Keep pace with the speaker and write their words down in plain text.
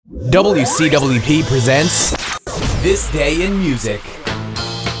WCWP presents This Day in Music.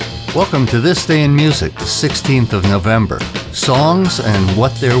 Welcome to This Day in Music, the 16th of November. Songs and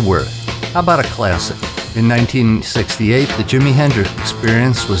what they're worth. How about a classic? In 1968, the Jimi Hendrix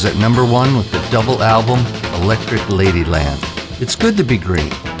Experience was at number one with the double album Electric Ladyland. It's Good to Be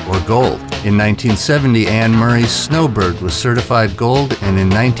Green, or Gold. In 1970, Anne Murray's Snowbird was certified gold, and in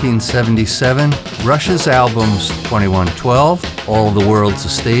 1977, Rush's albums 2112, All the World's a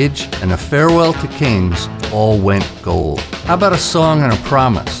Stage, and A Farewell to Kings all went gold. How about a song and a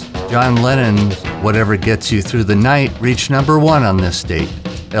promise? John Lennon's Whatever Gets You Through the Night reached number one on this date.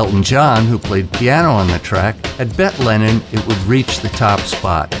 Elton John, who played piano on the track, had bet Lennon it would reach the top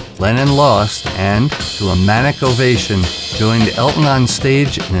spot. Lennon lost and, to a manic ovation, joined Elton on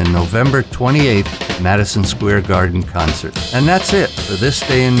stage in a November 28th Madison Square Garden concert. And that's it for This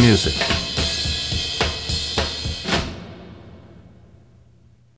Day in Music.